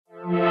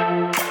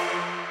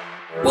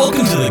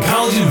Welcome to the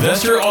College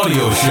Investor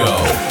Audio Show,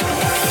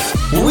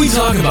 where we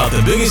talk about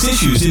the biggest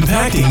issues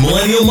impacting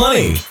millennial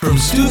money, from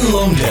student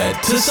loan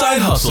debt to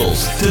side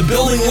hustles to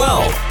building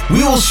wealth.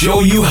 We will show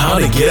you how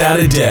to get out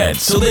of debt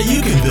so that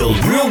you can build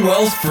real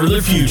wealth for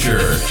the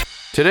future.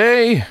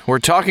 Today, we're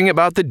talking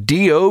about the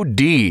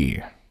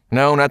DoD.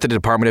 No, not the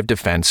Department of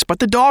Defense, but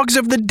the Dogs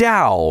of the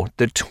Dow,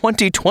 the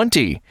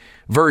 2020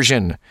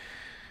 version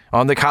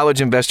on the College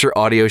Investor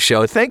Audio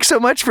Show. Thanks so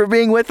much for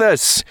being with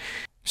us.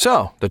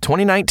 So, the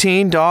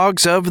 2019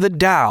 Dogs of the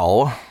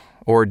Dow,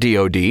 or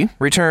DoD,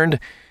 returned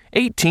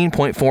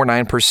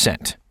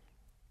 18.49%.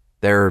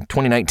 Their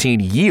 2019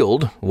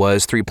 yield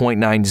was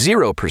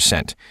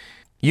 3.90%.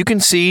 You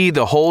can see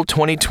the whole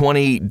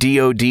 2020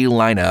 DoD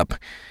lineup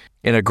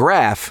in a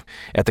graph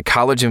at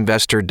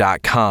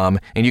thecollegeinvestor.com,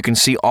 and you can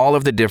see all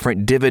of the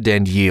different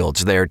dividend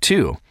yields there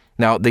too.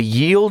 Now, the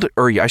yield,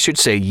 or I should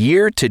say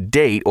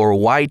year-to-date, or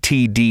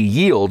YTD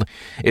yield,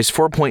 is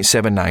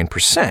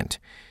 4.79%.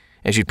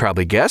 As you'd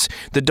probably guess,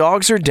 the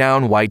dogs are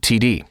down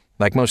YTD,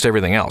 like most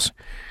everything else.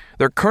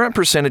 Their current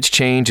percentage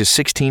change is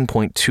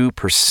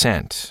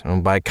 16.2%.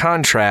 And by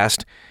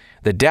contrast,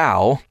 the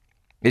Dow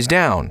is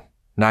down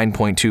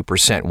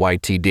 9.2%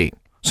 YTD.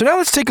 So now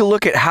let's take a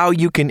look at how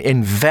you can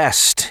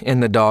invest in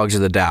the Dogs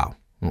of the Dow.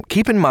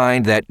 Keep in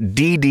mind that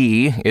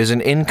DD is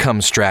an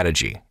income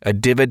strategy, a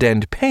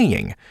dividend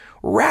paying,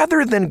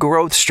 rather than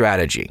growth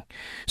strategy.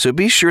 So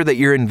be sure that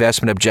your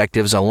investment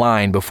objectives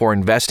align before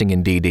investing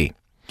in DD.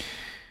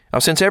 Now,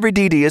 since every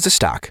DD is a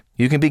stock,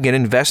 you can begin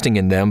investing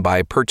in them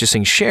by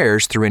purchasing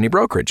shares through any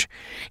brokerage.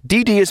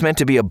 DD is meant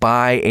to be a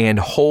buy and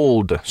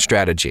hold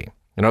strategy.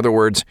 In other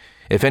words,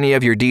 if any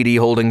of your DD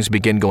holdings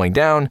begin going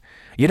down,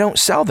 you don't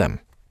sell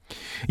them.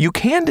 You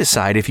can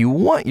decide if you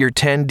want your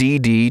 10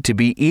 DD to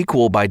be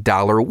equal by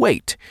dollar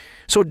weight.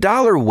 So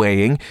dollar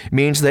weighing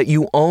means that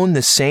you own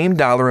the same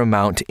dollar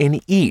amount in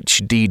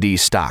each DD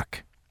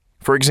stock.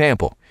 For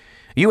example,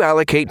 you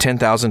allocate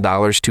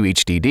 $10,000 to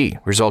each DD,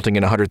 resulting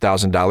in a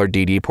 $100,000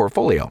 DD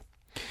portfolio.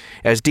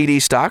 As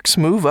DD stocks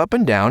move up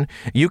and down,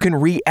 you can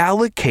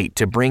reallocate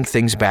to bring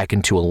things back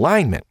into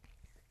alignment.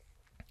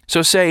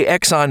 So say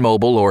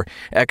ExxonMobil or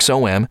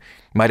XOM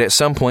might at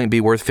some point be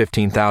worth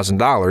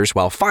 $15,000,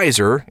 while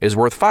Pfizer is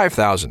worth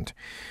 $5,000.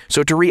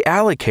 So to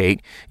reallocate,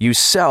 you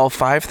sell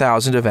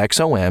 $5,000 of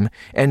XOM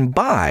and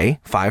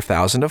buy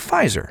 $5,000 of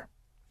Pfizer.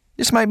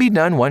 This might be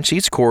done once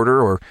each quarter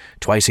or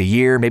twice a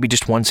year, maybe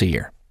just once a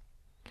year.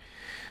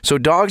 So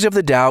Dogs of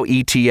the Dow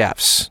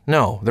ETFs.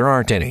 No, there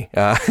aren't any.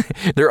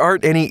 There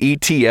aren't any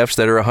ETFs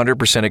that are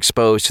 100%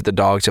 exposed to the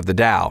Dogs of the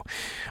Dow.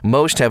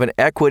 Most have an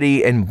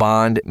equity and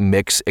bond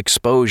mix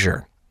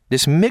exposure.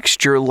 This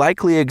mixture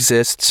likely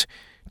exists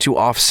to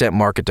offset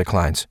market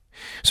declines.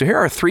 So here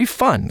are 3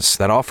 funds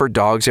that offer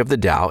Dogs of the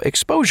Dow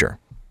exposure.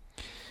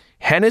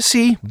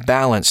 Hennessy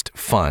Balanced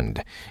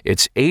Fund.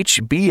 It's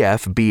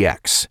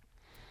HBFBX.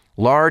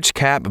 Large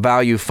Cap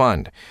Value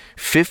Fund.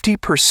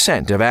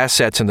 50% of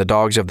assets in the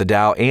Dogs of the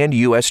Dow and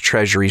U.S.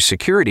 Treasury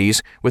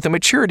securities with a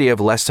maturity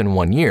of less than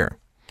 1 year.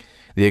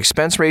 The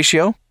expense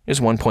ratio is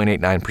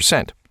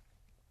 1.89%.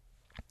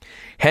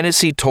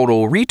 Hennessy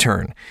Total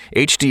Return,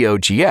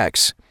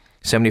 HDOGX.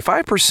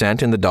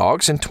 75% in the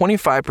Dogs and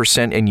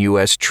 25% in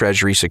U.S.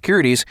 Treasury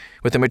securities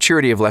with a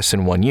maturity of less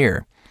than 1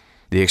 year.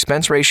 The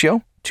expense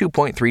ratio,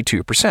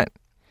 2.32%.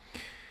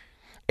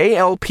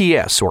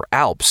 ALPS, or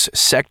ALPS,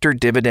 Sector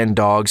Dividend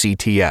Dogs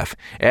ETF,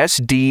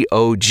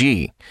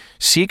 SDOG,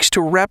 seeks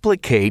to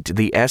replicate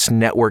the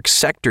S-Network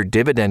Sector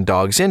Dividend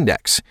Dogs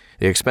Index.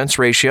 The expense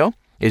ratio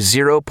is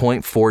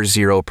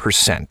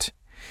 0.40%.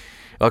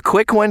 A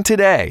quick one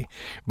today,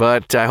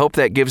 but I hope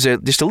that gives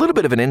it just a little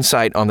bit of an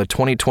insight on the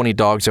 2020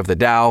 Dogs of the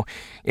Dow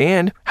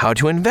and how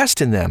to invest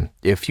in them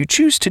if you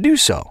choose to do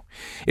so.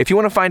 If you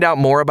want to find out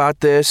more about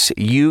this,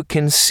 you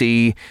can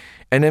see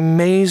an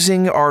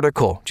amazing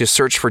article. Just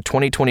search for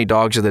 2020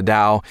 Dogs of the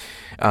Dow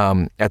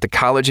at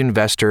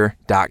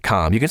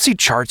thecollegeinvestor.com. You can see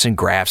charts and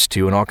graphs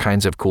too and all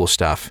kinds of cool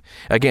stuff.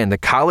 Again,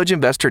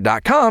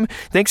 thecollegeinvestor.com.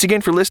 Thanks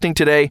again for listening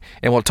today,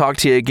 and we'll talk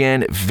to you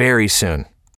again very soon.